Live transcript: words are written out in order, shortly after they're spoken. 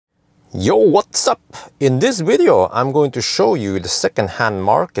Yo, what's up? In this video I'm going to show you the second-hand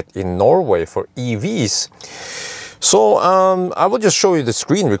market in Norway for EVs. So I will just show you the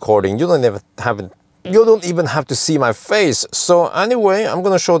screen recording. You don't even have to see my face. So anyway, I'm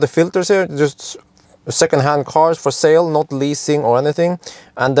gonna show the filters here, just second-hand cars for sale, not leasing or anything.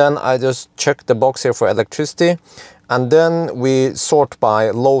 And then I just check the box here for electricity, and then we sort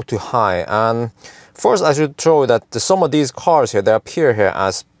by low to high. And first, I should show you that some of these cars here, they appear here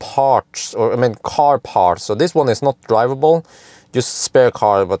as parts, or I mean car parts. So this one is not drivable, just spare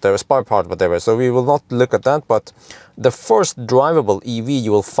car, whatever, spare part, whatever. So we will not look at that. But the first drivable EV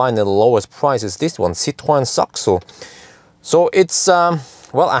you will find at the lowest price is this one, Citroen Saxo. So it's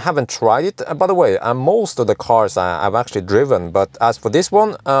well, I haven't tried it. By the way, most of the cars I've actually driven, but as for this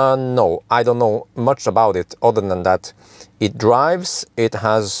one, no, I don't know much about it other than that it drives. It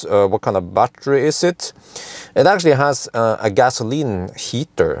has what kind of battery is it? It actually has a gasoline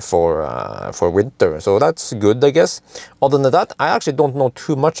heater for winter, so that's good, I guess. Other than that, I actually don't know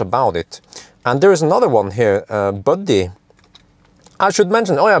too much about it. And there is another one here, Buddy. I should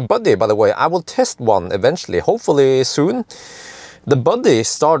mention, oh yeah, Buddy, by the way, I will test one eventually, hopefully soon. The Buddy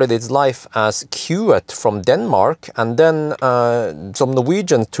started its life as Kewet from Denmark, and then some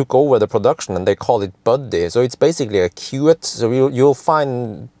Norwegians took over the production and they call it Buddy. So it's basically a Kewet. So you'll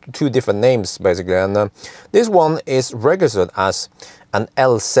find two different names basically. And this one is registered as an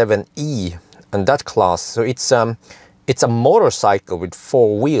L7E and that class. So it's a motorcycle with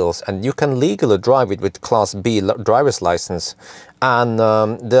 4 wheels, and you can legally drive it with Class B driver's license. And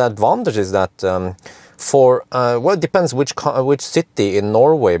the advantage is that well, it depends which city in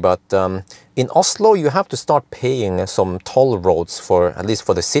Norway, but in Oslo you have to start paying some toll roads for, at least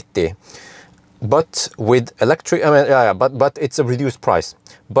for the city. But with electric, but it's a reduced price.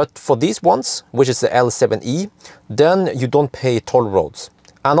 But for these ones, which is the L7E, then you don't pay toll roads.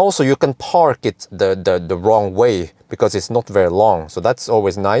 And also you can park it the wrong way because it's not very long, so that's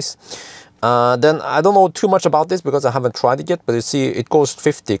always nice. Then I don't know too much about this because I haven't tried it yet, but you see it goes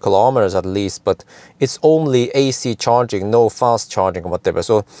 50 kilometers at least, but it's only AC charging, no fast charging or whatever.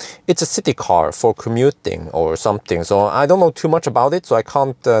 So it's a city car for commuting or something. So I don't know too much about it, so I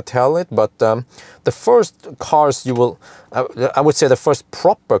can't tell it. But the first cars you will, I would say the first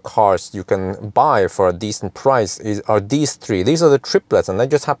proper cars you can buy for a decent price are these three. These are the triplets, and they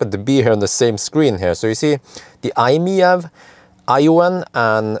just happen to be here on the same screen here. So you see the i-MiEV, Ion,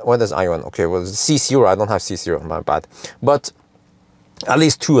 and what is Ion? Okay, well, C0, I don't have C0, my bad. But at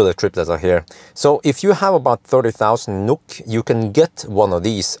least 2 of the triplets are here. So if you have about 30,000 NOK, you can get one of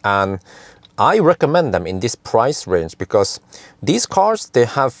these, and I recommend them in this price range because these cars, they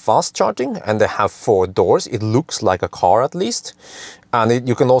have fast charging and they have 4 doors. It looks like a car at least, and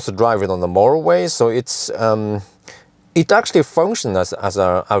you can also drive it on the motorway. So it actually functions as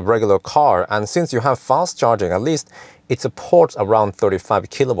a regular car, and since you have fast charging, at least it supports around 35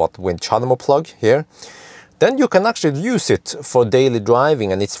 kilowatt with Chalmo plug here, then you can actually use it for daily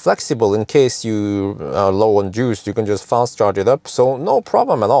driving, and it's flexible in case you are low on juice. You can just fast charge it up, so no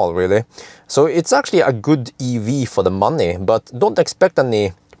problem at all really. So it's actually a good EV for the money, but don't expect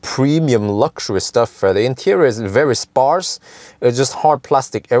any premium luxury stuff. The interior is very sparse. It's just hard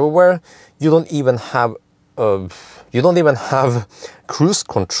plastic everywhere. You don't even have cruise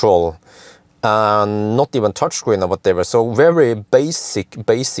control, not even touchscreen or whatever. So very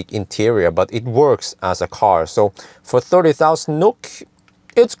basic interior, but it works as a car. So for 30,000 NOK,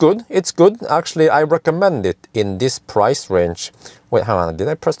 it's good. It's good. Actually, I recommend it in this price range. Wait, hang on. Did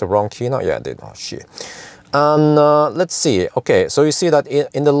I press the wrong key now? Yeah, I did. Oh, shit. And let's see. Okay, so you see that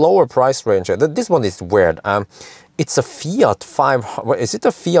in the lower price range, this one is weird. It's a Fiat 500. Is it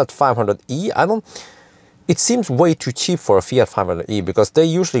a Fiat 500e? It seems way too cheap for a Fiat 500e because they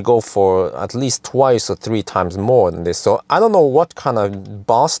usually go for at least 2 or 3 times more than this. So I don't know what kind of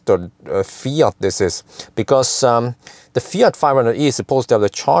bastard Fiat this is, because the Fiat 500e is supposed to have the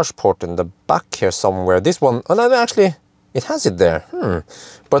charge port in the back here somewhere. This one, oh no, actually it has it there.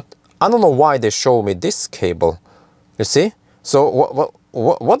 But I don't know why they show me this cable. You see? So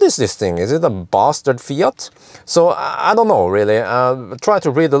what is this thing? Is it a bastard Fiat? So I don't know really. Try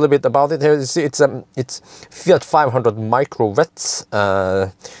to read a little bit about it here. You see, it's Fiat 500 micro vets.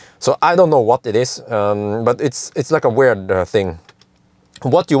 So I don't know what it is, but it's like a weird thing.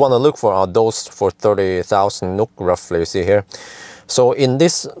 What you want to look for are those for 30,000 NOK roughly. You see here. So in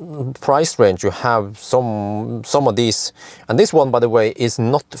this price range, you have some of these, and this one, by the way, is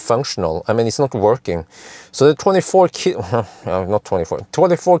not functional. I mean, it's not working. So the 24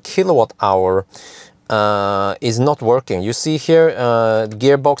 kilowatt hour is not working. You see here, the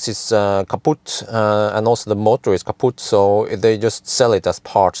gearbox is kaput, and also the motor is kaput, so they just sell it as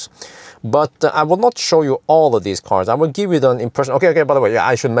parts. But I will not show you all of these cars. I will give you the impression. Okay, by the way, yeah,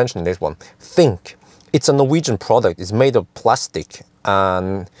 I should mention this one. Think, it's a Norwegian product. It's made of plastic,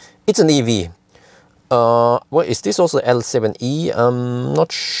 and it's an EV. Well, is this also L7E? I'm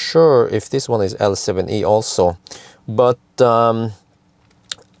not sure if this one is L7E also, but the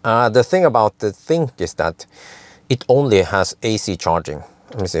thing about the Think is that it only has AC charging.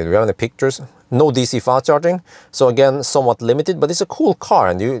 Let me see, do we have any pictures? No DC fast charging, so again, somewhat limited, but it's a cool car,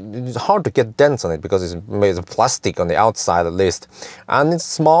 and it's hard to get dents on it because it's made of plastic on the outside at least. And it's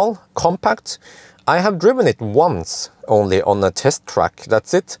small, compact. I have driven it once only on a test track,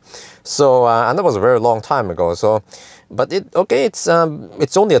 that's it. So, and that was a very long time ago, so, but it's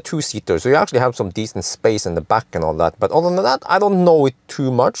only a two-seater, so you actually have some decent space in the back and all that. But other than that, I don't know it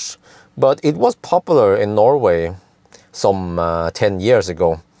too much, but it was popular in Norway some 10 years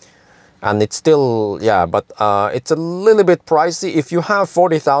ago. And it's still, yeah, but it's a little bit pricey. If you have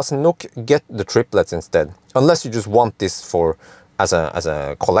 40,000 NOK, get the triplets instead. Unless you just want this for as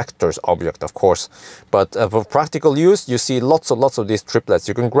a collector's object, of course. But for practical use, you see lots of these triplets.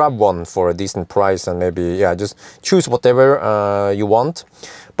 You can grab one for a decent price and maybe, yeah, just choose whatever you want.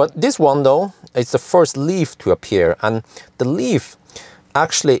 But this one though, it's the first Leaf to appear, and the Leaf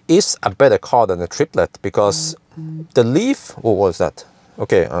actually is a better car than the triplet, because the Leaf, what was that?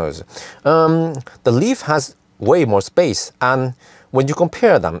 Okay, the Leaf has way more space, and when you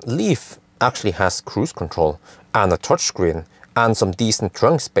compare them, Leaf actually has cruise control and a touchscreen and some decent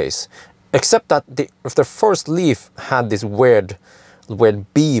trunk space, except that if the first Leaf had this weird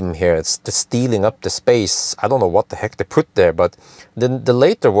beam here, it's stealing up the space. I don't know what the heck they put there, but the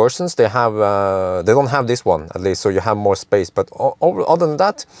later versions, they don't have this one, at least, so you have more space. But other than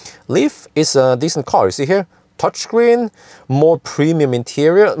that, Leaf is a decent car. You see here, touchscreen, more premium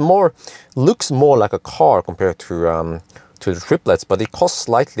interior, looks more like a car compared to the triplets, but it costs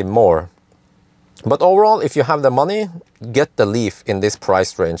slightly more. But overall, if you have the money, get the Leaf in this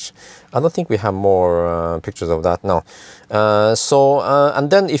price range. I don't think we have more pictures of that now.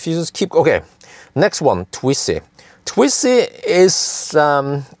 And then if you just keep, okay, next one, Twizy. Twizy is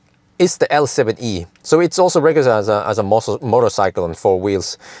the L7E, so it's also registered as a motorcycle on 4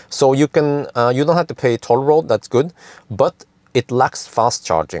 wheels. So you can you don't have to pay toll road. That's good, but it lacks fast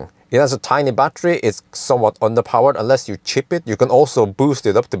charging. It has a tiny battery, it's somewhat underpowered unless you chip it. You can also boost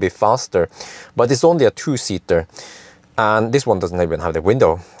it up to be faster, but it's only a two-seater. And this one doesn't even have the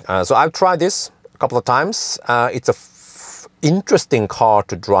window. So I've tried this a couple of times. It's a interesting car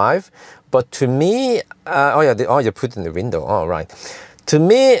to drive, but to me, you put it in the window, all right. To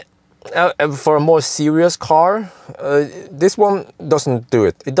me, for a more serious car, this one doesn't do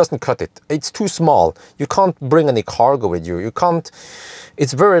it. It doesn't cut it. It's too small. You can't bring any cargo with you. You can't.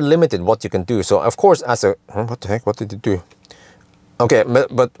 It's very limited what you can do. So of course, as a what the heck? What did it do? Okay,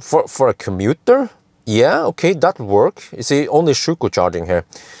 but for a commuter, yeah, okay, that would work. You see, only Shuko charging here.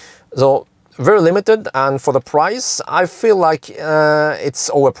 So very limited, and for the price, I feel like it's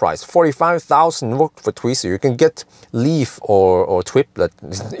overpriced. 45,000 for Twizy. You can get Leaf or Triplet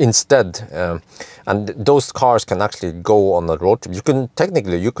instead, and those cars can actually go on a road trip.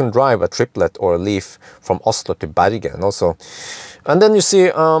 You can drive a Triplet or a Leaf from Oslo to Bergen also. And then you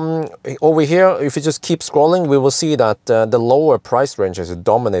see over here, if you just keep scrolling, we will see that the lower price range is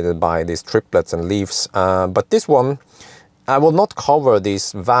dominated by these Triplets and Leafs. But this one, I will not cover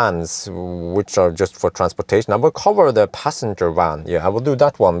these vans, which are just for transportation. I will cover the passenger van. Yeah, I will do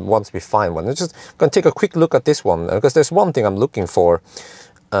that one once we find one. I'm just going to take a quick look at this one, because there's one thing I'm looking for.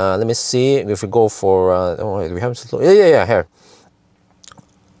 Let me see if we go for... oh, do we have... Yeah, here.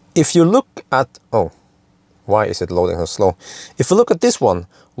 If you look at... Oh, why is it loading so slow? If you look at this one,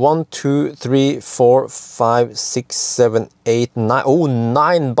 1, 2, 3, 4, 5, 6, 7, 8, 9... Oh,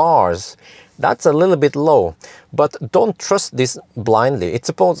 9 bars. That's a little bit low, but don't trust this blindly. It's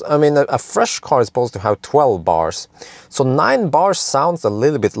supposed, I mean, a fresh car is supposed to have 12 bars. So 9 bars sounds a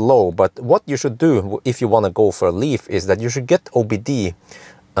little bit low, but what you should do if you want to go for a Leaf is that you should get OBD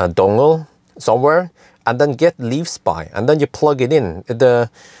dongle somewhere, and then get Leafspy, and then you plug it in.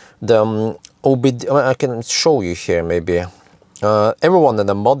 The OBD, I can show you here maybe. Everyone and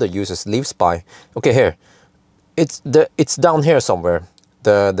the mother uses Leafspy. Okay, here. It's down here somewhere.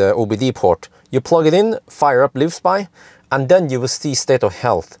 The OBD port. You plug it in, fire up Leafspy, and then you will see state of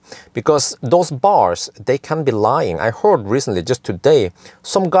health. Because those bars, they can be lying. I heard recently, just today,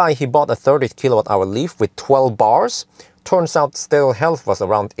 some guy, he bought a 30 kilowatt hour Leaf with 12 bars. turns out state of health was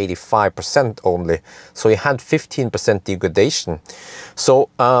around 85% only, so it had 15% degradation. So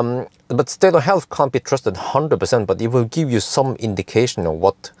but state of health can't be trusted 100%, but it will give you some indication of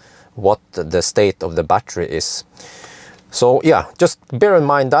what the state of the battery is. So yeah, just bear in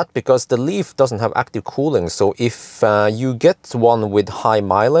mind that, because the Leaf doesn't have active cooling. So if you get one with high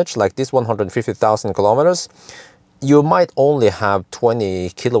mileage, like this 150,000 kilometers, you might only have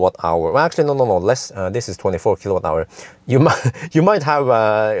 20 kilowatt hour. Well, actually, no, less. This is 24 kilowatt hour. You might have,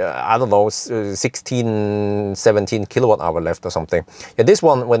 I don't know, 16, 17 kilowatt hour left or something. Yeah, this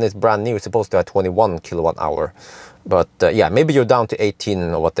one, when it's brand new, it's supposed to have 21 kilowatt hour. But yeah, maybe you're down to 18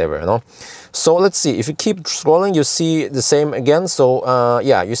 or whatever, you know. So let's see, if you keep scrolling, you see the same again. So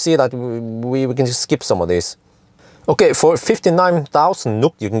yeah, you see that we can just skip some of these. Okay, for 59,000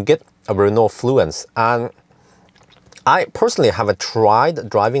 NOK, you can get a Renault Fluence. And I personally haven't tried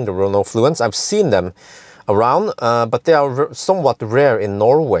driving the Renault Fluence. I've seen them around, but they are somewhat rare in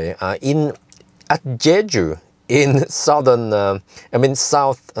Norway. At Jeju, in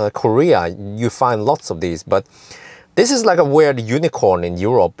South Korea, you find lots of these, but this is like a weird unicorn in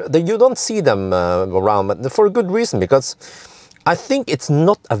Europe. You don't see them around, but for a good reason, because I think it's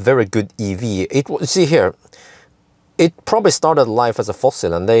not a very good EV. See here, it probably started life as a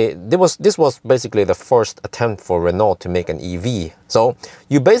fossil, and this was basically the first attempt for Renault to make an EV. So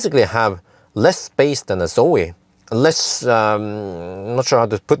you basically have less space than a Zoe, less, not sure how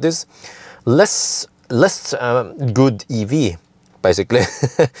to put this, less good EV, basically.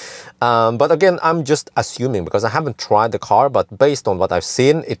 But again, I'm just assuming, because I haven't tried the car, but based on what I've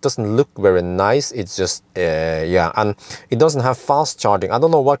seen, it doesn't look very nice. It's just, yeah, and it doesn't have fast charging. I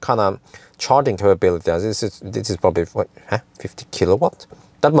don't know what kind of charging capability. This is probably, what, 50 kilowatt?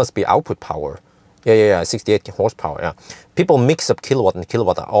 That must be output power. Yeah, 68 horsepower, yeah. People mix up kilowatt and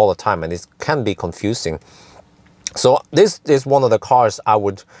kilowatt all the time, and it can be confusing. So this is one of the cars I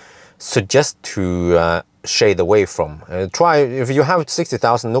would suggest to shade away from. Try, if you have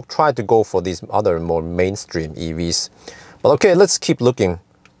 60,000 NOK, try to go for these other more mainstream EVs. But okay, let's keep looking.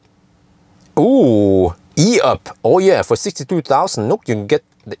 Ooh, e-up. Oh yeah, for 62,000 NOK you can get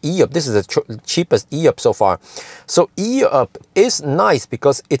the e-up. This is the cheapest e-up so far. So e-up is nice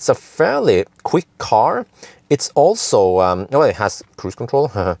because it's a fairly quick car. It's also, well, it has cruise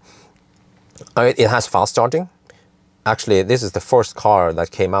control. It has fast charging. Actually, this is the first car that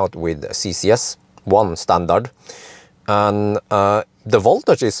came out with CCS 1 standard, and the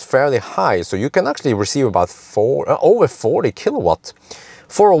voltage is fairly high, so you can actually receive about over 40 kilowatt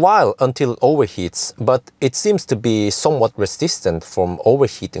for a while until it overheats, but it seems to be somewhat resistant from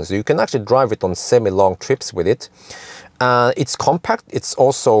overheating, so you can actually drive it on semi-long trips with it. It's compact, it's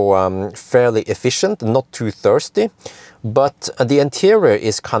also fairly efficient, not too thirsty, but the interior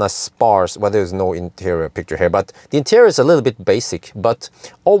is kind of sparse. Well, there's no interior picture here, but the interior is a little bit basic. But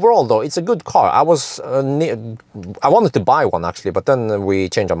overall, though, it's a good car. I wanted to buy one actually, but then we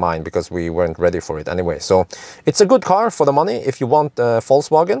changed our mind because we weren't ready for it anyway. So it's a good car for the money if you want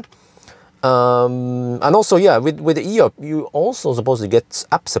Volkswagen. And also, yeah, with the e-up, you also supposed to get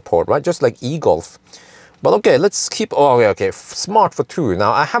app support, right? Just like e-Golf. But okay, let's keep, oh, okay, Smart for 2.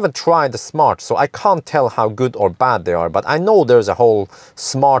 Now, I haven't tried the Smart, so I can't tell how good or bad they are, but I know there's a whole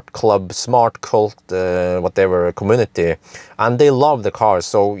Smart club, Smart cult, whatever, community, and they love the cars.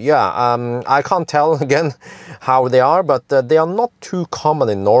 So yeah, I can't tell, again, how they are, but they are not too common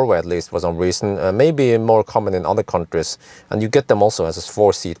in Norway, at least, for some reason. Maybe more common in other countries, and you get them also as a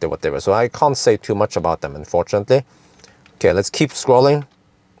 4-seater, whatever. So I can't say too much about them, unfortunately. Okay, let's keep scrolling.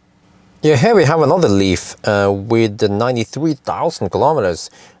 Yeah, here we have another Leaf with 93,000 kilometers.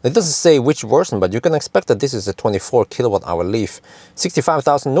 It doesn't say which version, but you can expect that this is a 24 kilowatt hour Leaf.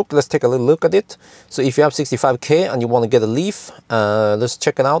 65,000 NOK, let's take a little look at it. So if you have 65k and you want to get a Leaf, let's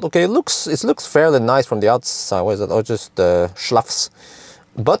check it out. Okay, it looks fairly nice from the outside. What is it? Oh, just schlafs.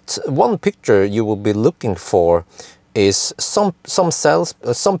 But one picture you will be looking for is some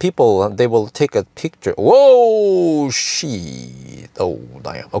people, they will take a picture. Whoa, shit. Oh,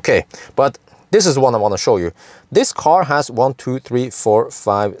 damn. Okay, but this is one I want to show you. This car has 1, 2, 3, 4,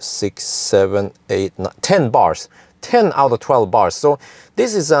 5, 6, 7, 8, 9, 10 bars. 10 out of 12 bars. So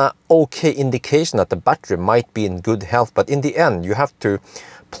this is an okay indication that the battery might be in good health, but in the end you have to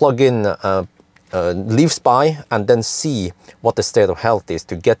plug in Leafspy and then see what the state of health is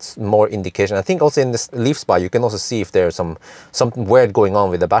to get more indication. I think also in this Leafspy you can also see if there's something weird going on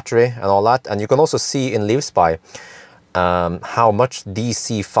with the battery and all that, and you can also see in Leafspy how much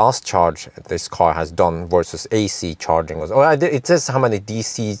DC fast charge this car has done versus AC charging. It says how many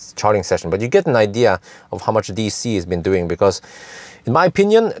DC charging sessions, but you get an idea of how much DC has been doing, because in my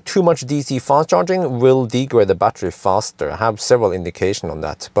opinion, too much DC fast charging will degrade the battery faster. I have several indications on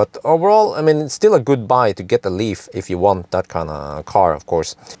that. But overall, I mean, it's still a good buy to get a Leaf if you want that kind of car, of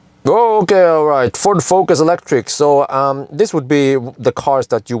course. Okay, all right, Ford Focus Electric. So this would be the cars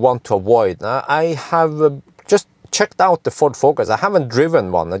that you want to avoid. I have just checked out the Ford Focus. I haven't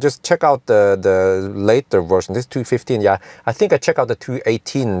driven one. I just checked out the later version. This 215. Yeah, I think I checked out the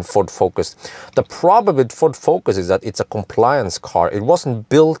 218 Ford Focus. The problem with Ford Focus is that it's a compliance car. It wasn't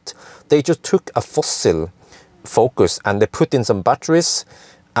built. They just took a fossil Focus and they put in some batteries,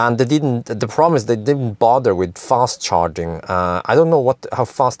 and they didn't. The problem is they didn't bother with fast charging. I don't know how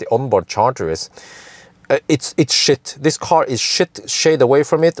fast the onboard charger is. It's shit. This car is shit. Shade away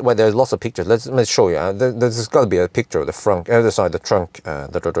from it. Well, there's lots of pictures. Let me show you. There's got to be a picture of the front. Sorry, the trunk.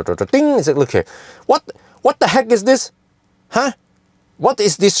 Ding! Look here. What the heck is this? Huh? What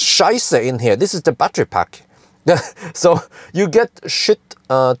is this scheisse in here? This is the battery pack. So you get shit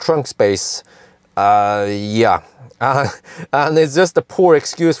trunk space. Yeah. And it's just a poor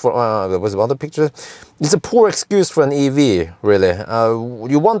excuse for, there was another picture. It's a poor excuse for an EV, really.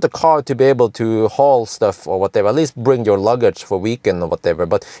 You want the car to be able to haul stuff or whatever, at least bring your luggage for weekend or whatever.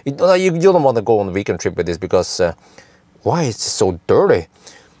 But you don't want to go on a weekend trip with this, because why is it so dirty?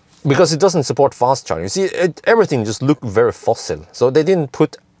 Because it doesn't support fast charging. You see, everything just looked very fossil. So they didn't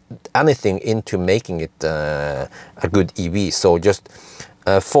put anything into making it a good EV. So just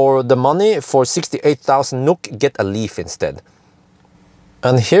for the money, for 68,000 NOK, get a Leaf instead.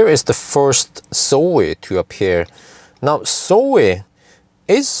 And here is the first Zoe to appear. Now, Zoe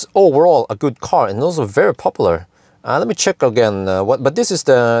is overall a good car and also very popular. Let me check again. But this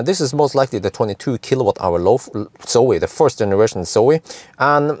is most likely the 22 kilowatt-hour low Zoe, the first generation Zoe.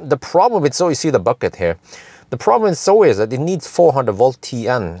 And the problem with Zoe, see the bucket here. The problem with Zoe is that it needs 400 volt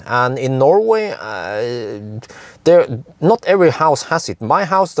TN, and in Norway, not every house has it. My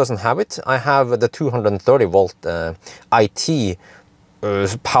house doesn't have it. I have the 230 volt IT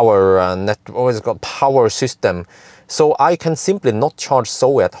power system. So I can simply not charge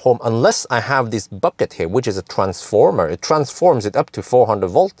Zoe at home unless I have this bucket here, which is a transformer. It transforms it up to 400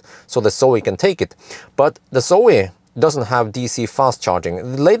 volt so the Zoe can take it. But the Zoe doesn't have DC fast charging.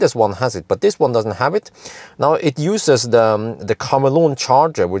 The latest one has it, but this one doesn't have it. Now it uses the Camelon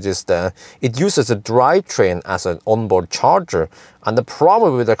charger, which is it uses a drivetrain as an onboard charger. And the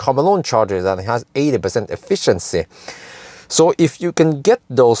problem with the Camelon charger is that it has 80% efficiency. So if you can get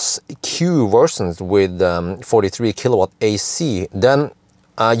those Q versions with 43 kilowatt AC, then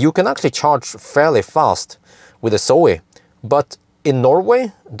you can actually charge fairly fast with a Zoe. But in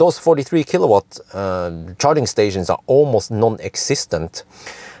Norway, those 43 kilowatt charging stations are almost non-existent.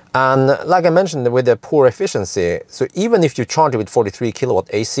 And like I mentioned, with the poor efficiency, so even if you charge it with 43 kilowatt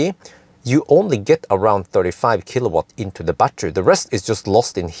AC, you only get around 35 kilowatt into the battery. The rest is just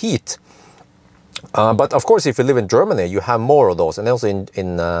lost in heat. But of course, if you live in Germany, you have more of those, and also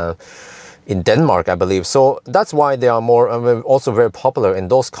in Denmark, I believe. So that's why they are also very popular in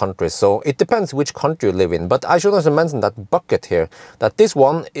those countries. So it depends which country you live in. But I should also mention that bucket here, that this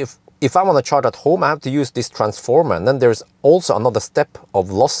one, if I want to charge at home, I have to use this transformer. And then there's also another step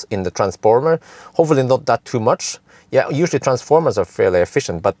of loss in the transformer. Hopefully not that too much. Yeah, usually transformers are fairly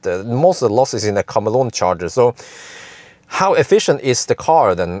efficient, but most of the loss is in the Camelon charger. So how efficient is the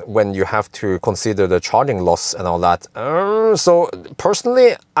car then when you have to consider the charging loss and all that? So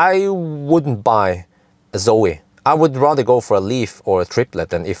personally, I wouldn't buy a Zoe. I would rather go for a Leaf or a Triplet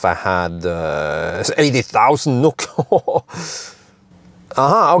than if I had 80,000 NOK.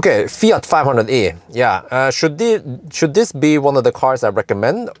 Okay, Fiat 500e. Yeah, should this be one of the cars I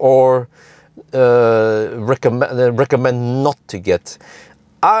recommend, or recommend not to get?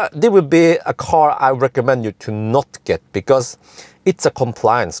 There will be a car I recommend you to not get, because it's a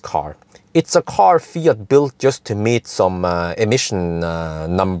compliance car. It's a car Fiat built just to meet some emission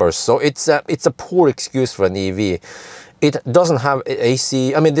numbers. So it's a poor excuse for an EV. It doesn't have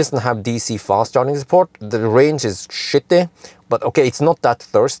AC, it doesn't have DC fast charging support. The range is shitty, but okay, it's not that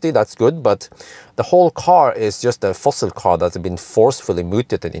thirsty, that's good. But the whole car is just a fossil car that's been forcefully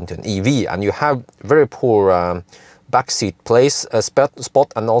mutated into an EV, and you have very poor backseat place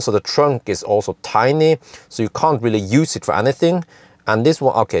spot, and also the trunk is also tiny, so you can't really use it for anything. And this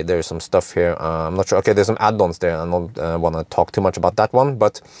one, okay, there's some stuff here. I'm not sure. Okay, there's some add-ons there. I don't want to talk too much about that one,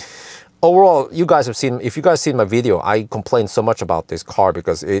 but overall, you guys have seen, if you guys seen my video, I complained so much about this car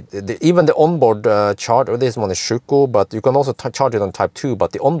because even the onboard charger, this one is Shuko, but you can also charge it on Type 2,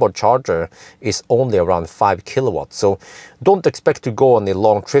 but the onboard charger is only around 5 kilowatts. So don't expect to go on the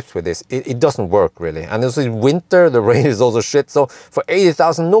long trips with this. It doesn't work really. And also in winter, the range is also shit. So for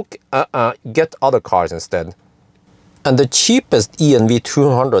 80,000 NOK, get other cars instead. And the cheapest e-NV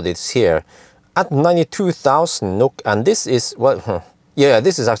 200 is here at 92,000 NOK, and this is, well, yeah,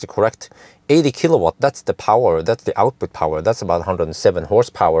 this is actually correct. 80 kilowatt, that's the power, that's the output power, that's about 107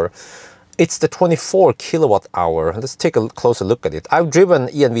 horsepower. It's the 24 kilowatt hour. Let's take a closer look at it. I've driven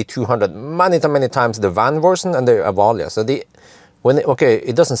e-NV 200 many times, the van version and the Evalia. So okay,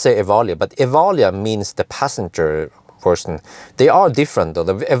 it doesn't say Evalia, but Evalia means the passenger version. They are different though.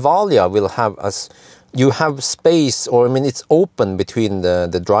 The Evalia will have you have space, or I mean it's open between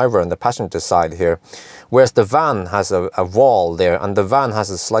the driver and the passenger side here, whereas the van has a wall there, and the van has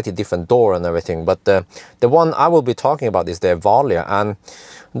a slightly different door and everything. But the one I will be talking about is the Evalia, and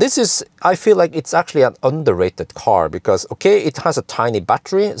this is, I feel like it's actually an underrated car because, okay, it has a tiny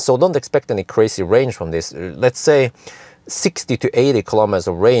battery, so don't expect any crazy range from this. Let's say 60 to 80 kilometers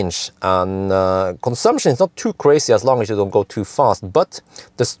of range, and consumption is not too crazy as long as you don't go too fast. But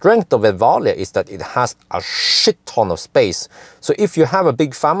the strength of Evalia is that it has a shit ton of space. So if you have a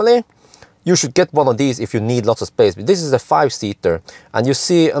big family, you should get one of these if you need lots of space. But this is a 5-seater, and you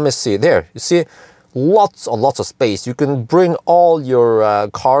see, let me see there, you see lots of space. You can bring all your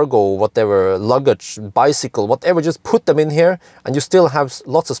cargo, whatever, luggage, bicycle, whatever, just put them in here, and you still have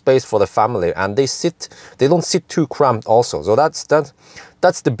lots of space for the family, and they don't sit too cramped also. So that's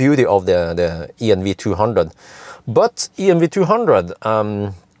the beauty of the e-NV 200. But e-NV 200,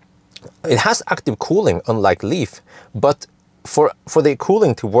 it has active cooling, unlike Leaf, but for the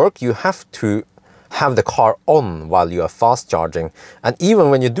cooling to work, you have to have the car on while you are fast charging, and even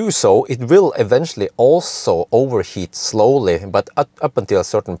when you do so, it will eventually also overheat slowly, but up until a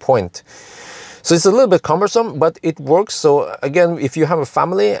certain point. So it's a little bit cumbersome, but it works. So again, if you have a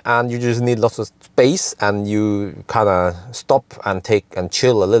family and you just need lots of space and you kind of stop and take and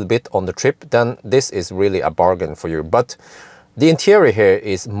chill a little bit on the trip, then this is really a bargain for you. But the interior here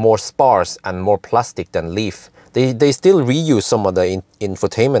is more sparse and more plastic than Leaf. They still reuse some of the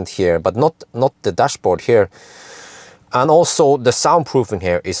infotainment here, but not the dashboard here. And also the soundproofing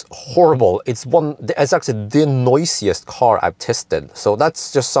here is horrible. It's actually the noisiest car I've tested. So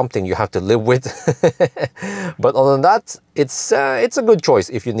that's just something you have to live with. But other than that, it's a good choice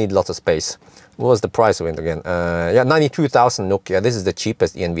if you need lots of space. What was the price of it again? Yeah, 92,000 NOK. Yeah, this is the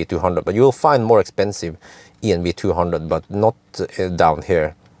cheapest e-NV 200, but you will find more expensive e-NV 200, but not down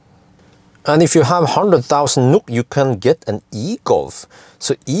here. And if you have 100,000 NOK, you can get an e-Golf.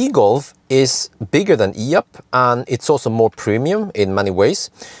 So e-Golf is bigger than e-Up, and it's also more premium in many ways.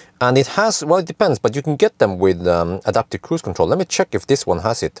 And it has, well, it depends, but you can get them with adaptive cruise control. Let me check if this one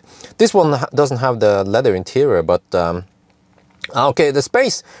has it. This one doesn't have the leather interior, but okay, the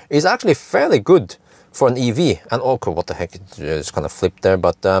space is actually fairly good for an EV. And okay, what the heck, it just kind of flipped there,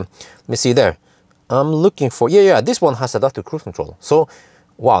 but let me see there. I'm looking for, yeah, this one has adaptive cruise control. So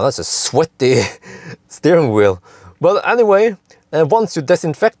wow, that's a sweaty steering wheel. But anyway, once you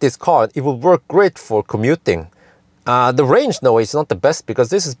disinfect this car, it will work great for commuting. The range, though, is not the best because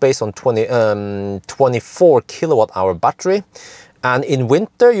this is based on 24 kilowatt hour battery. And in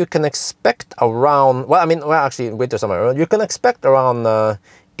winter, you can expect around, actually in winter summer, you can expect around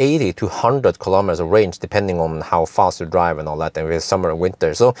 80 to 100 kilometers of range, depending on how fast you drive and all that, and with summer and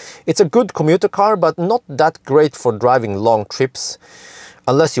winter. So it's a good commuter car, but not that great for driving long trips,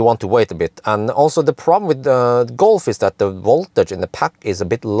 unless you want to wait a bit. And also the problem with the Golf is that the voltage in the pack is a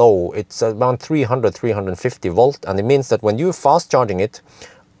bit low. It's around 350 volt, and it means that when you're fast charging it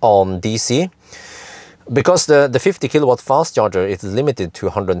on DC, because the 50 kilowatt fast charger is limited to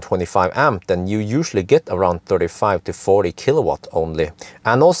 125 amp, then you usually get around 35 to 40 kilowatt only.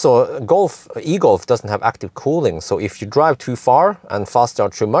 And also e-Golf doesn't have active cooling, so if you drive too far and fast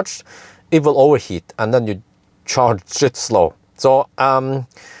charge too much, it will overheat, and then you charge shit slow. So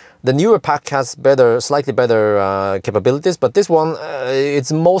the newer pack has slightly better capabilities, but this one,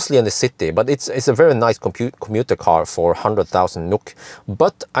 it's mostly in the city, but it's a very nice commuter car for 100,000 NOK.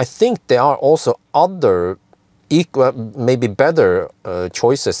 But I think there are also other maybe better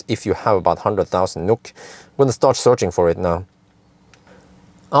choices if you have about 100,000 NOK. I'm going to start searching for it now.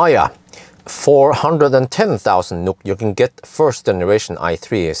 Oh yeah, for 110,000 NOK you can get first generation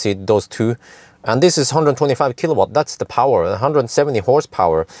i3. See those two? And this is 125 kilowatt, that's the power, 170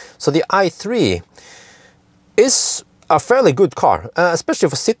 horsepower. So the i3 is a fairly good car, especially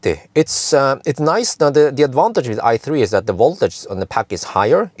for city. It's nice. Now the advantage with i3 is that the voltage on the pack is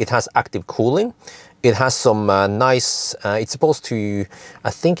higher. It has active cooling. It has some nice, it's supposed to,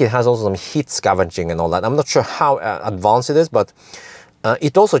 I think it has also some heat scavenging and all that. I'm not sure how advanced it is, but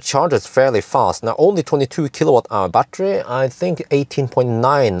it also charges fairly fast. Now only 22 kilowatt hour battery. I think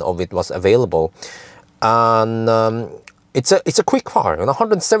 18.9 of it was available. And it's a quick car,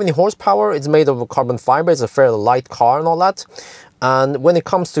 170 horsepower. It's made of carbon fiber. It's a fairly light car and all that. And when it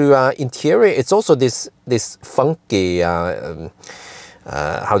comes to interior, it's also this funky,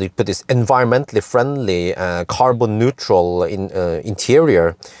 how do you put this, environmentally friendly, carbon neutral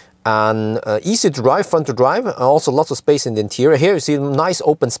interior, and easy to drive, fun to drive. Also lots of space in the interior. Here you see nice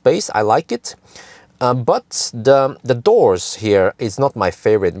open space. I like it. But the doors here is not my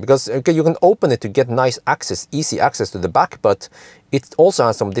favorite, because okay, you can open it to get nice access, easy access to the back, but it also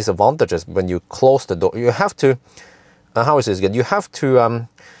has some disadvantages when you close the door. You have to, how is this good? You have to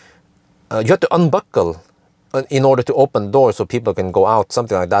unbuckle in order to open the door so people can go out,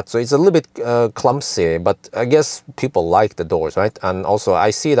 something like that. So it's a little bit clumsy, but I guess people like the doors, right? And also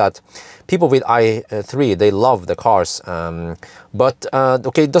I see that people with i3, they love the cars. But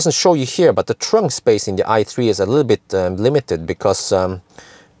okay, it doesn't show you here, but the trunk space in the i3 is a little bit limited, because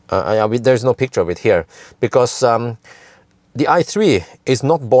there's no picture of it here, because the i3 is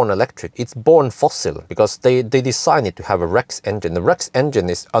not born electric, it's born fossil, because they designed it to have a Rex engine. The Rex engine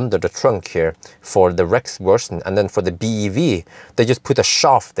is under the trunk here for the Rex version, and then for the BEV, they just put a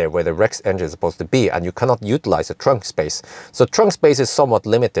shaft there where the Rex engine is supposed to be, and you cannot utilize the trunk space. So trunk space is somewhat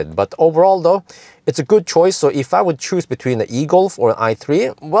limited, but overall though, it's a good choice. So if I would choose between the e-Golf or an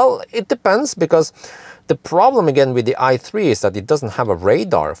i3, well, it depends, because the problem again with the i3 is that it doesn't have a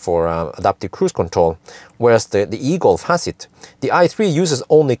radar for adaptive cruise control, whereas the e-Golf has it. The i3 uses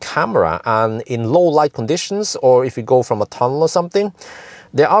only camera, and in low light conditions, or if you go from a tunnel or something,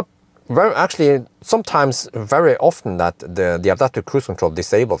 there are actually sometimes very often that the adaptive cruise control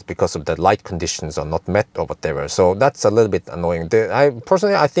disables because of the light conditions are not met or whatever. So that's a little bit annoying.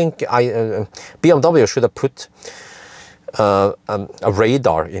 Personally, I think BMW should have put a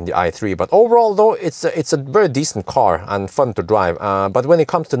radar in the i3, but overall though, it's a very decent car and fun to drive. But when it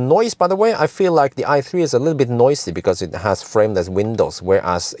comes to noise, by the way, I feel like the i3 is a little bit noisy because it has frameless windows,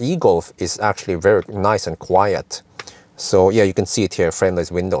 whereas e-Golf is actually very nice and quiet. So yeah, you can see it here,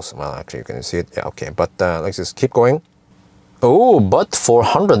 frameless windows. Well, actually you can see it, yeah, okay, but let's just keep going. Oh, but for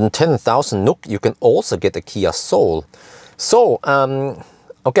 110,000 NOK, you can also get a Kia Soul. So,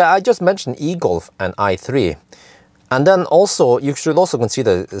 okay, I just mentioned e-Golf and i3. And then also, you should also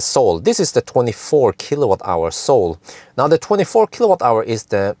consider the Soul. This is the 24 kilowatt hour Soul. Now the 24 kilowatt hour is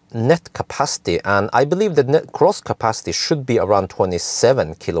the net capacity, and I believe the net gross capacity should be around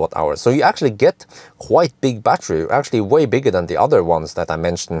 27 kilowatt hours. So you actually get quite big battery, actually way bigger than the other ones that I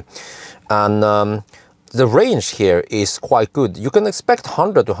mentioned. And the range here is quite good. You can expect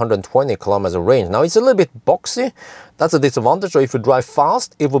 100 to 120 kilometers of range. Now it's a little bit boxy. That's a disadvantage. So if you drive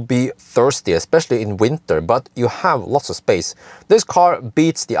fast, it will be thirsty, especially in winter, but you have lots of space. This car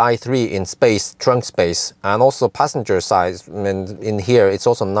beats the i3 in space, trunk space, and also passenger size. And in here, it's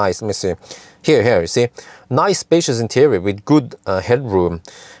also nice. Let me see. Here, you see? Nice spacious interior with good headroom.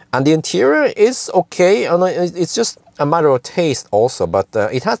 And the interior is okay. And it's just a matter of taste also, but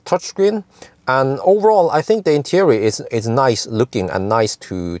it has touchscreen. And overall, I think the interior is nice looking and nice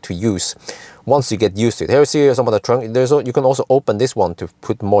to use once you get used to it. Here you see some of the trunk. You can also open this one to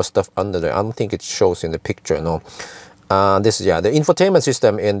put more stuff under there. I don't think it shows in the picture, no. This is, yeah, the infotainment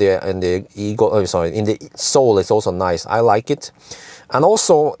system in the Soul is also nice. I like it. And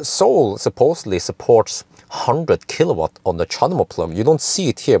also Soul supposedly supports 100 kilowatt on the CHAdeMO plug. You don't see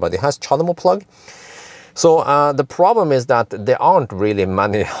it here, but it has CHAdeMO plug. So the problem is that there aren't really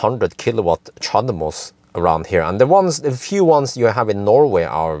many 100 kilowatt CHAdeMOs around here, and the few ones you have in Norway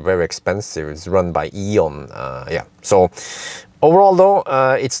are very expensive. It's run by Ion. Yeah. So overall though,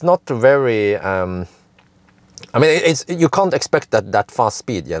 it's not very. I mean, you can't expect that fast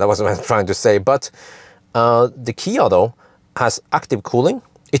speed. Yeah, that was what I was trying to say. But the Kia though has active cooling.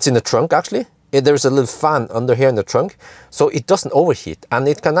 It's in the trunk actually. There's a little fan under here in the trunk, so it doesn't overheat, and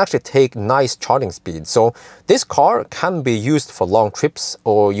it can actually take nice charging speed. So this car can be used for long trips,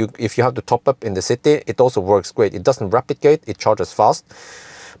 or if you have to top up in the city, it also works great. It doesn't rapid gate, it charges fast,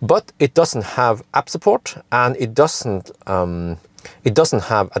 but it doesn't have app support, and it doesn't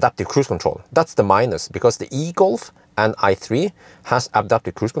have adaptive cruise control. That's the minus, because the e-Golf and i3 has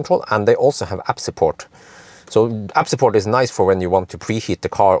adaptive cruise control, and they also have app support. So app support is nice for when you want to preheat the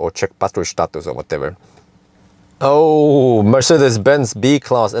car or check battery status or whatever. Oh, Mercedes-Benz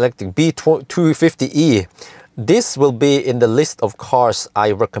B-Class electric B250E. this will be in the list of cars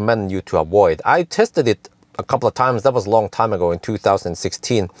I recommend you to avoid. I tested it a couple of times. That was a long time ago in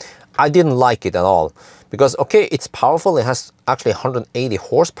 2016. I didn't like it at all because, okay, it's powerful. It has actually 180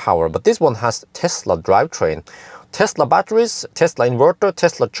 horsepower, but this one has Tesla drivetrain, Tesla batteries, Tesla inverter,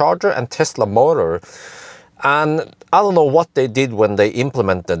 Tesla charger, and Tesla motor. And I don't know what they did when they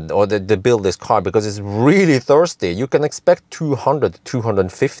implemented or they built this car, because it's really thirsty. You can expect 200 to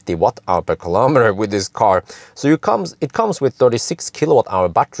 250 watt-hour per kilometer with this car. So it comes with 36 kilowatt-hour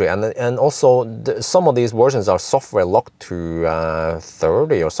battery, and also some of these versions are software locked to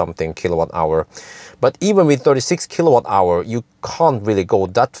 30 or something kilowatt-hour. But even with 36 kilowatt-hour, you can't really go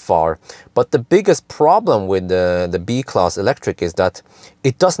that far. But the biggest problem with the B-Class electric is that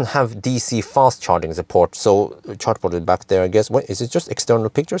it doesn't have DC fast charging support. So charge port is back there, I guess. What is it? Just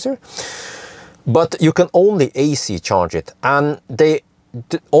external pictures here? But you can only AC charge it, and they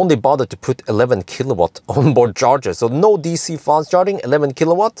only bothered to put 11 kilowatt onboard charger. So no DC fast charging, 11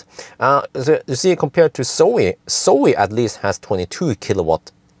 kilowatt. So you see, compared to Zoe at least has 22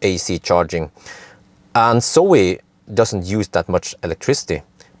 kilowatt AC charging. And Zoe doesn't use that much electricity.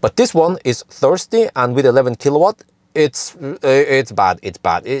 But this one is thirsty, and with 11 kilowatt, it's bad. It's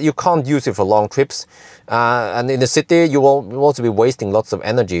bad. You can't use it for long trips, and in the city you will also be wasting lots of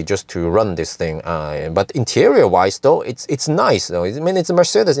energy just to run this thing. But interior-wise, though, it's nice. Though I mean, it's a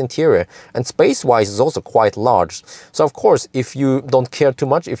Mercedes interior, and space-wise is also quite large. So of course, if you don't care too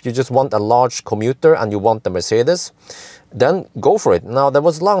much, if you just want a large commuter and you want the Mercedes, then go for it. Now, that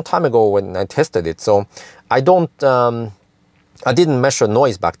was a long time ago when I tested it, so I didn't measure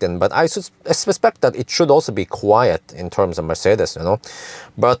noise back then, but I suspect that it should also be quiet in terms of Mercedes, you know.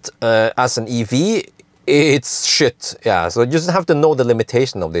 But as an EV, it's shit. Yeah, so you just have to know the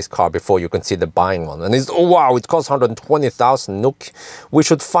limitation of this car before you consider buying one. And it's, oh wow, it costs 120,000 NOK. We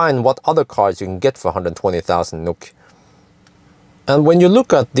should find what other cars you can get for 120,000 NOK. And when you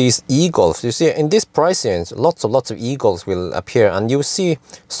look at these e-Golfs, you see in this price range, lots of e-Golfs will appear, and you see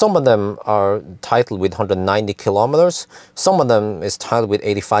some of them are titled with 190 kilometers, some of them is titled with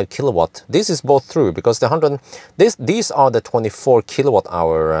 85 kilowatt. This is both true, because these are the 24 kilowatt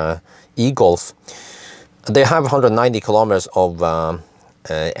hour e-Golf. They have 190 kilometers of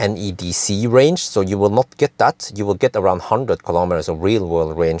NEDC range, so you will not get that. You will get around 100 kilometers of real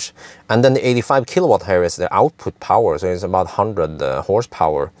world range. And then the 85 kilowatt here is the output power, so it's about 100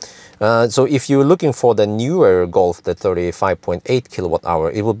 horsepower. So if you're looking for the newer Golf, the 35.8 kilowatt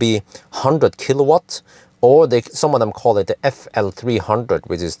hour, it will be 100 kilowatt, or some of them call it the FL300,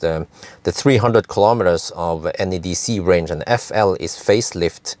 which is the 300 kilometers of NEDC range, and FL is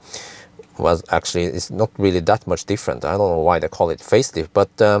facelift. Well, actually, it's not really that much different. I don't know why they call it facelift,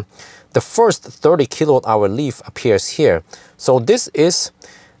 but the first 30 kilowatt hour Leaf appears here. So this is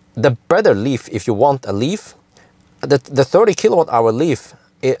the better Leaf if you want a Leaf. The 30 kilowatt hour Leaf,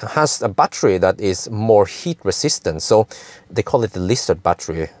 it has a battery that is more heat resistant. So they call it the Lizard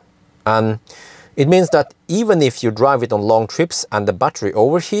battery. And it means that even if you drive it on long trips and the battery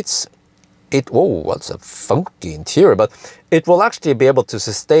overheats, what's a funky interior, but it will actually be able to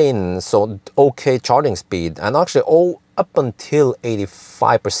sustain okay charging speed, and actually up until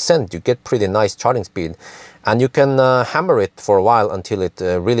 85% you get pretty nice charging speed, and you can hammer it for a while until it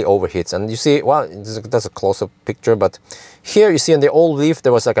really overheats. And you see, well, that's a close-up picture, but here you see in the old Leaf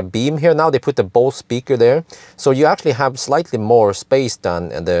there was like a beam here. Now they put the Bose speaker there, so you actually have slightly more space than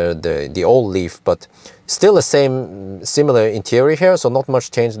the old Leaf, but still the similar interior here, so not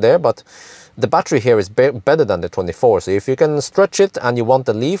much change there. But the battery here is better than the 24, so if you can stretch it and you want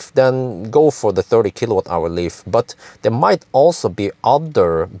the Leaf, then go for the 30 kilowatt hour Leaf. But there might also be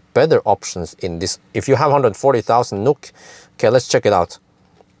other better options in this. If you have 140,000 NOK, okay, let's check it out.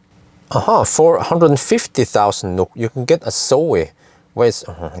 For 150,000 NOK, you can get a Zoe. Where it's,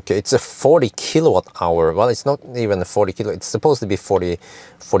 okay, it's a 40 kilowatt hour. Well, it's not even a 40 kilowatt. It's supposed to be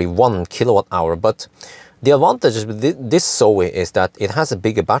 41 kilowatt hour, but the advantage with this Zoe is that it has a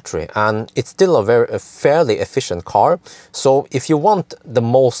bigger battery, and it's still a fairly efficient car. So if you want the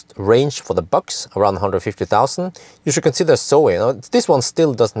most range for the bucks, around 150,000, you should consider Zoe. Now, this one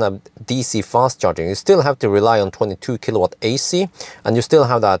still doesn't have DC fast charging. You still have to rely on 22 kilowatt AC, and you still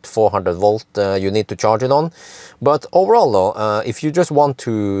have that 400 volt you need to charge it on. But overall though, if you just want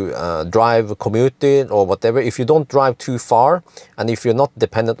to drive, commute it or whatever, if you don't drive too far, and if you're not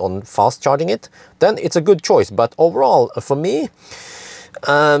dependent on fast charging it, then it's a good choice. But overall, for me,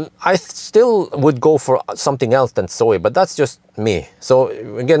 I still would go for something else than Zoe, but that's just me. So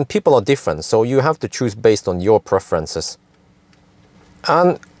again, people are different, so you have to choose based on your preferences.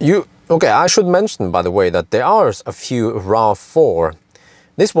 And okay, I should mention, by the way, that there are a few RAV4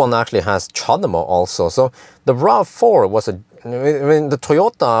 This one actually has CHAdeMO also. So the RAV4 was a, I mean, the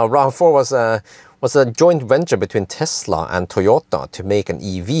Toyota RAV4 was a joint venture between Tesla and Toyota to make an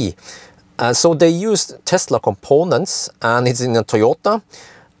EV. So they used Tesla components, and it's in a Toyota,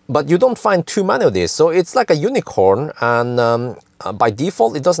 but you don't find too many of these. So it's like a unicorn, and by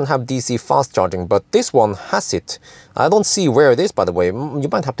default it doesn't have DC fast charging, but this one has it. I don't see where it is, by the way. You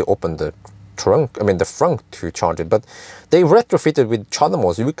might have to open the trunk, I mean the front, to charge it, but they retrofitted with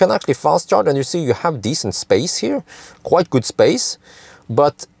CHAdeMO, so you can actually fast charge, and you see you have decent space here, quite good space.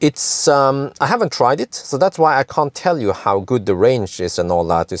 But it's, I haven't tried it, so that's why I can't tell you how good the range is and all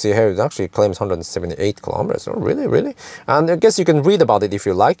that. You see here, it actually claims 178 kilometers. Oh, really, really? And I guess you can read about it if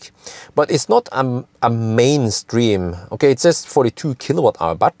you like. But it's not a mainstream. Okay, it says 42 kilowatt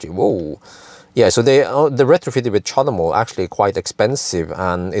hour battery. Whoa. Yeah, so they retrofitted with CHAdeMO, actually quite expensive,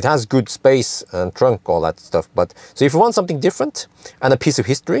 and it has good space and trunk, all that stuff. But so if you want something different and a piece of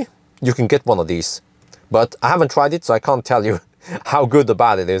history, you can get one of these. But I haven't tried it, so I can't tell you how good or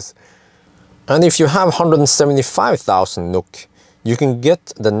bad it is. And if you have 175,000 NOK, you can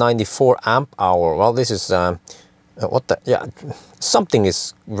get the 94 amp hour. Well, this is what the, yeah, something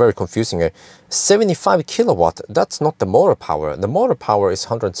is very confusing here. 75 kilowatt, that's not the motor power. The motor power is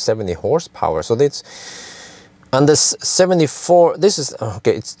 170 horsepower. So that's, and this 74, this is,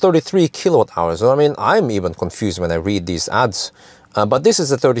 okay, it's 33 kilowatt hours. So I mean, I'm even confused when I read these ads. But this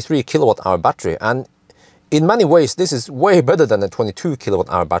is a 33 kilowatt hour battery, and in many ways, this is way better than the 22 kilowatt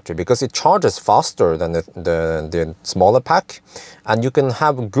hour battery, because it charges faster than the smaller pack, and you can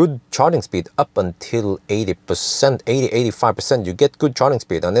have good charging speed up until 80%, 80-85%. You get good charging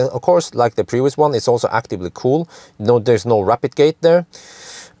speed, and then, of course, like the previous one, it's also actively cool. No, there's no rapid gate there,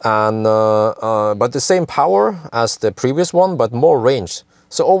 and but the same power as the previous one, but more range.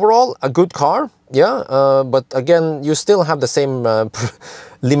 So overall, a good car, yeah, but again, you still have the same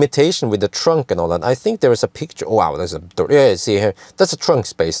limitation with the trunk and all that. I think there is a picture. Oh, wow, there's a, yeah, see here, that's a trunk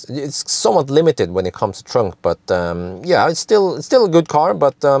space. It's somewhat limited when it comes to trunk, but yeah, it's still a good car.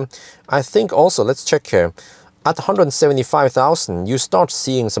 But I think also, let's check here, at 175,000, you start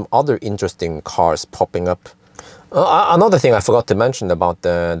seeing some other interesting cars popping up. Another thing I forgot to mention about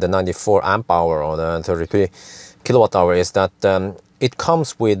the 94 amp hour or the 33 kilowatt hour is that it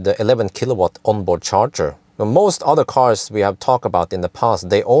comes with the 11 kilowatt onboard charger. Most other cars we have talked about in the past,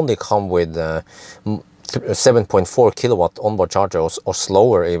 they only come with 7.4 kilowatt onboard charger or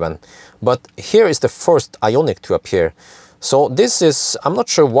slower even. But here is the first Ioniq to appear. So this is, I'm not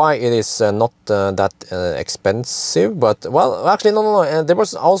sure why it is not that expensive, but well, actually no. There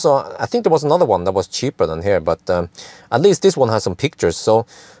was also, I think there was another one that was cheaper than here, but at least this one has some pictures. So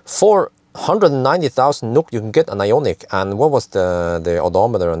for 190,000 NOK, you can get an Ioniq. And what was the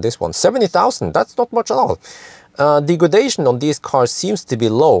odometer on this one? 70,000. That's not much at all. Degradation on these cars seems to be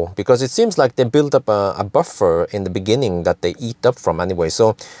low, because it seems like they build up a buffer in the beginning that they eat up from anyway.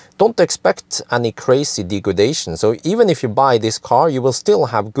 So don't expect any crazy degradation. So even if you buy this car, you will still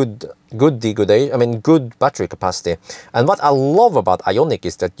have good degradation, I mean good battery capacity. And what I love about Ioniq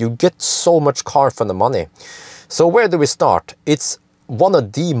is that you get so much car for the money. So where do we start? It's one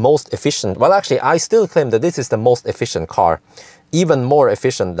of the most efficient, well actually I still claim that this is the most efficient car, even more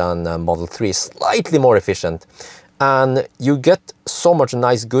efficient than Model 3, slightly more efficient, and you get so much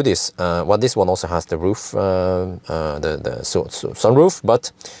nice goodies. Well, this one also has the roof, the sunroof,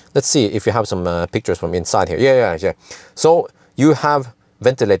 but let's see if you have some pictures from inside here. Yeah. So you have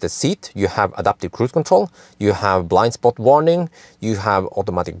ventilated seat, you have adaptive cruise control, you have blind spot warning, you have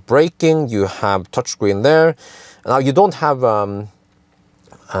automatic braking, you have touchscreen there. Now you don't have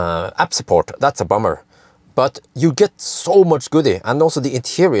app support. That's a bummer, but you get so much goodie, and also the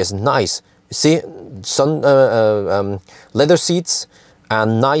interior is nice. You see, leather seats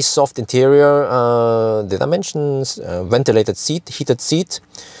and nice soft interior. Did I mention ventilated seat, heated seat?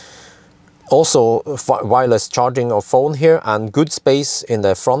 Also wireless charging of phone here, and good space in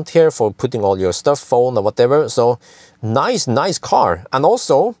the front here for putting all your stuff, phone or whatever. So nice car. And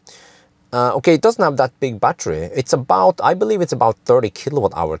also okay, it doesn't have that big battery. It's about, I believe it's about 30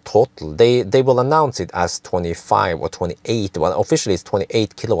 kilowatt hour total. They will announce it as 25 or 28. Well, officially it's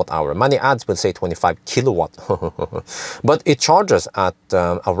 28 kilowatt hour. Many ads will say 25 kilowatt. But it charges at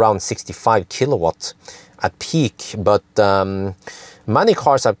around 65 kilowatt at peak. But many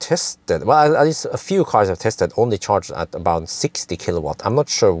cars I've tested, well, at least a few cars I've tested only charge at about 60 kilowatt. I'm not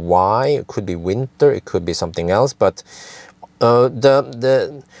sure why. It could be winter, it could be something else, but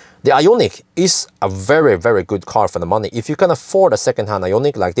the Ioniq is a very good car for the money. If you can afford a second-hand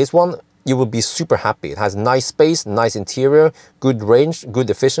Ioniq like this one, you will be super happy. It has nice space, nice interior, good range, good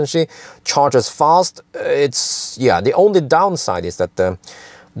efficiency, charges fast. It's, yeah, the only downside is that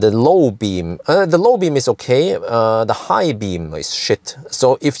the low beam is okay, the high beam is shit.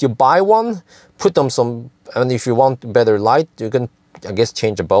 So if you buy one, put on some, and if you want better light, you can, I guess,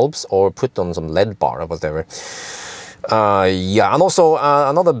 change the bulbs or put on some LED bar or whatever. Yeah, and also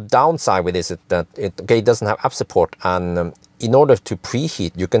another downside with this is that it doesn't have app support, and in order to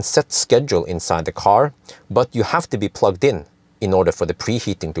preheat, you can set schedule inside the car, but you have to be plugged in order for the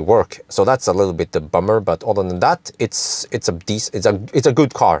preheating to work. So that's a little bit a bummer, but other than that, it's a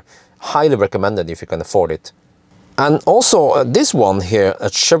good car. Highly recommended if you can afford it. And also this one here, a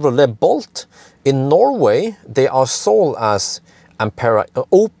Chevrolet Bolt. In Norway, they are sold as Opel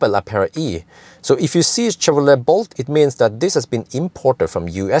Ampera E. So if you see Chevrolet Bolt, it means that this has been imported from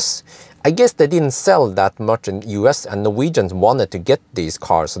US. I guess they didn't sell that much in US, and Norwegians wanted to get these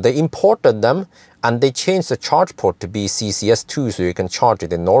cars. So they imported them, and they changed the charge port to be CCS2, so you can charge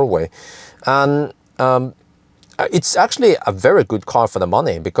it in Norway. And it's actually a very good car for the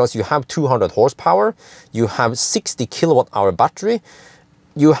money, because you have 200 horsepower, you have 60 kilowatt hour battery,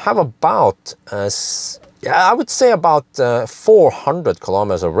 you have about I would say about 400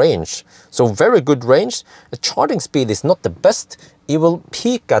 kilometers of range. So very good range. The charging speed is not the best. It will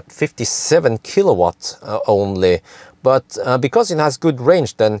peak at 57 kilowatts only. But because it has good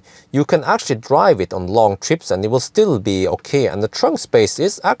range, then you can actually drive it on long trips and it will still be okay. And the trunk space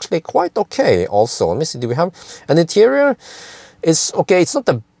is actually quite okay also. Let me see, do we have an interior? It's okay. It's not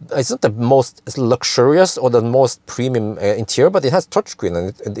the most luxurious or the most premium interior, but it has touchscreen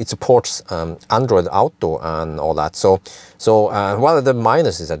and it supports Android Auto and all that. So one of the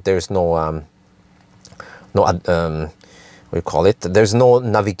minuses is that there's no what do you call it? There's no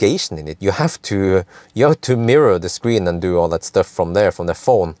navigation in it. You have to mirror the screen and do all that stuff from there, from the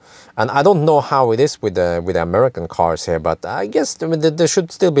phone. And I don't know how it is with the American cars here, but I guess there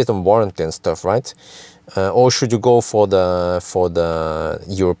should still be some warranty and stuff, right? Or should you go for the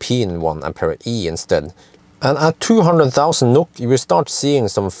European one, Ampera E, instead? And at 200,000 NOK, you will start seeing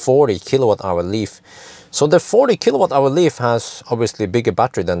some 40 kilowatt hour Leaf. So the 40 kilowatt hour Leaf has obviously a bigger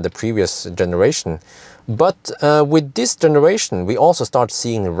battery than the previous generation. But with this generation, we also start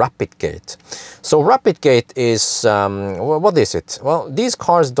seeing rapid gate. So rapid gate is, what is it? Well, these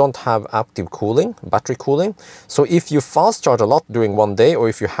cars don't have active cooling, battery cooling. So if you fast charge a lot during one day, or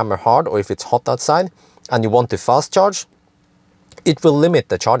if you hammer hard, or if it's hot outside, and you want to fast charge, it will limit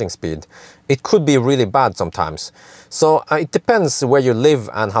the charging speed. It could be really bad sometimes. So it depends where you live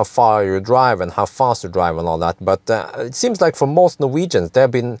and how far you drive and how fast you drive and all that. But it seems like for most Norwegians,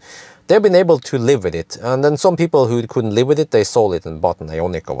 they've been able to live with it. And then some people who couldn't live with it, they sold it and bought an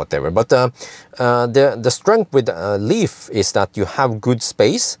Ioniq or whatever. But the strength with Leaf is that you have good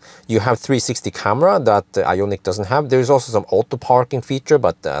space. You have 360 camera that Ioniq doesn't have. There's also some auto parking feature,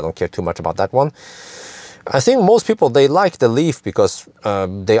 but I don't care too much about that one. I think most people, they like the Leaf because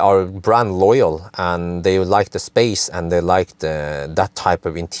they are brand loyal and they like the space and they like that type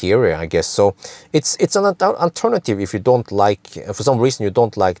of interior, I guess. So it's an alternative if you don't like, for some reason you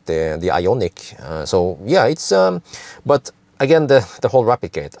don't like the Ioniq. So yeah, it's but again, the whole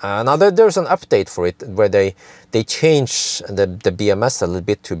rapid gate. Now there's an update for it where they change the BMS a little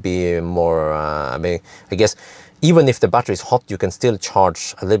bit to be more, I mean, I guess, even if the battery is hot, you can still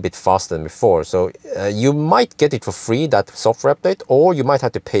charge a little bit faster than before. So you might get it for free, that software update, or you might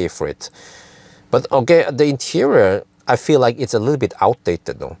have to pay for it. But okay, the interior, I feel like it's a little bit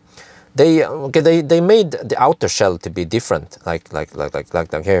outdated though. They made the outer shell to be different, like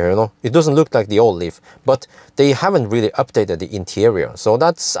here, you know. It doesn't look like the old Leaf, but they haven't really updated the interior. So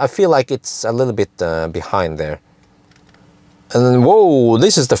that's, I feel like it's a little bit behind there. And then, whoa,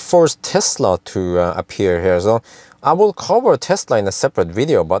 this is the first Tesla to appear here. So I will cover Tesla in a separate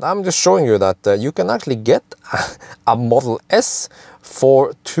video, but I'm just showing you that you can actually get a Model S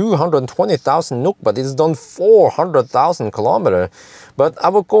for 220,000 NOK, but it's done 400,000 kilometers. But I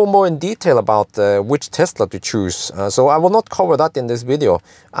will go more in detail about which Tesla to choose. So I will not cover that in this video.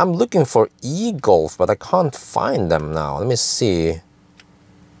 I'm looking for e-Golf, but I can't find them now. Let me see.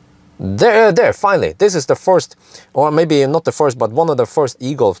 There, finally. This is the first, or maybe not the first, but one of the first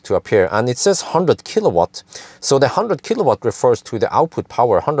e-Golf to appear. And it says 100 kilowatt. So the 100 kilowatt refers to the output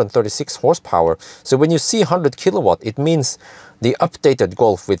power, 136 horsepower. So when you see 100 kilowatt, it means the updated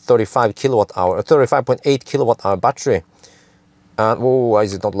Golf with 35 kilowatt hour, 35.8 kilowatt hour battery. Whoa, why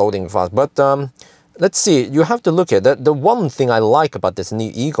is it not loading fast? But let's see, you have to look at that. The one thing I like about this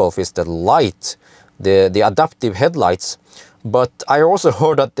new e-Golf is the light, the adaptive headlights. But I also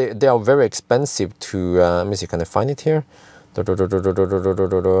heard that they are very expensive to, let me see, can I find it here?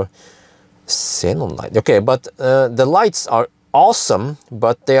 Xenon light. Okay, but the lights are awesome,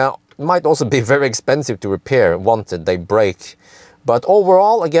 but they might also be very expensive to repair once they break. But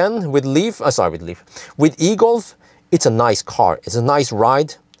overall, again, with with e-Golf, it's a nice car. It's a nice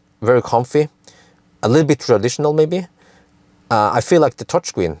ride, very comfy, a little bit traditional maybe. I feel like the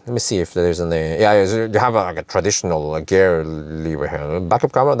touchscreen. Let me see if there's any. Yeah, you have like a traditional gear lever here.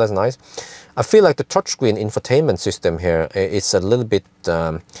 Backup camera, that's nice. I feel like the touchscreen infotainment system here is a little bit.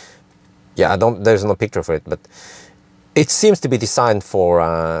 Yeah, there's no picture for it, but it seems to be designed for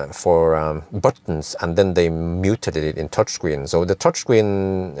buttons, and then they mutated it in touchscreen. So the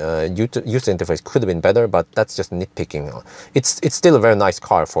touchscreen user interface could have been better, but that's just nitpicking. It's still a very nice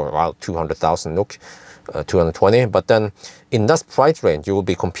car for about 200,000 NOK. 220, but then in that price range you will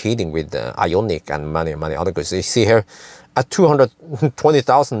be competing with Ioniq and many other goods. You see here at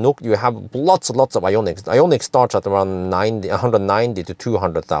 220,000 NOK you have lots of Ioniq. Ioniq starts at around 190 to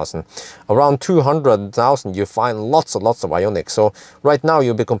 200,000. Around 200,000 you find lots of Ioniq. So right now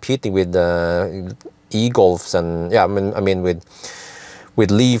you'll be competing with e-Golfs and yeah, I mean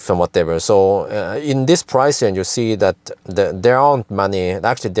with Leaf and whatever. So in this price range you see that there aren't many.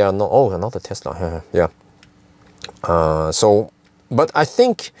 Actually there are no. Oh, another Tesla. Yeah. So but I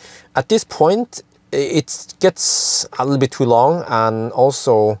think at this point it gets a little bit too long, and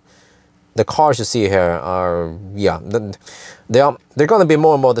also the cars you see here are, yeah, they're going to be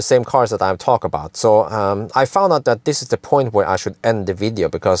more and more the same cars that I've talked about. So I found out that this is the point where I should end the video,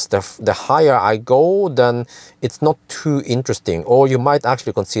 because the higher I go, then it's not too interesting, or you might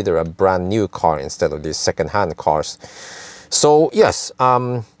actually consider a brand new car instead of these second-hand cars. So yes,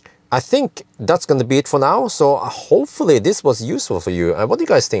 I think that's going to be it for now. So hopefully this was useful for you. What do you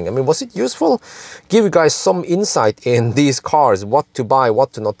guys think? I mean, was it useful? Give you guys some insight in these cars, what to buy,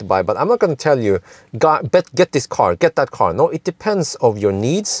 what to not to buy. But I'm not going to tell you, get this car, get that car. No, it depends on your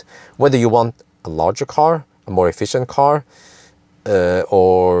needs, whether you want a larger car, a more efficient car,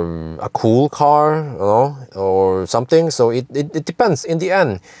 or a cool car, you know, or something. So it depends. In the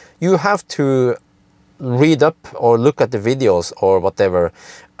end, you have to read up or look at the videos or whatever,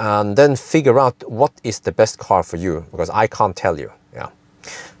 and then figure out what is the best car for you, because I can't tell you. Yeah.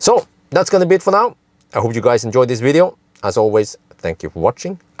 So that's gonna be it for now. I hope you guys enjoyed this video. As always, thank you for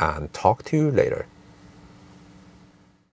watching, and talk to you later.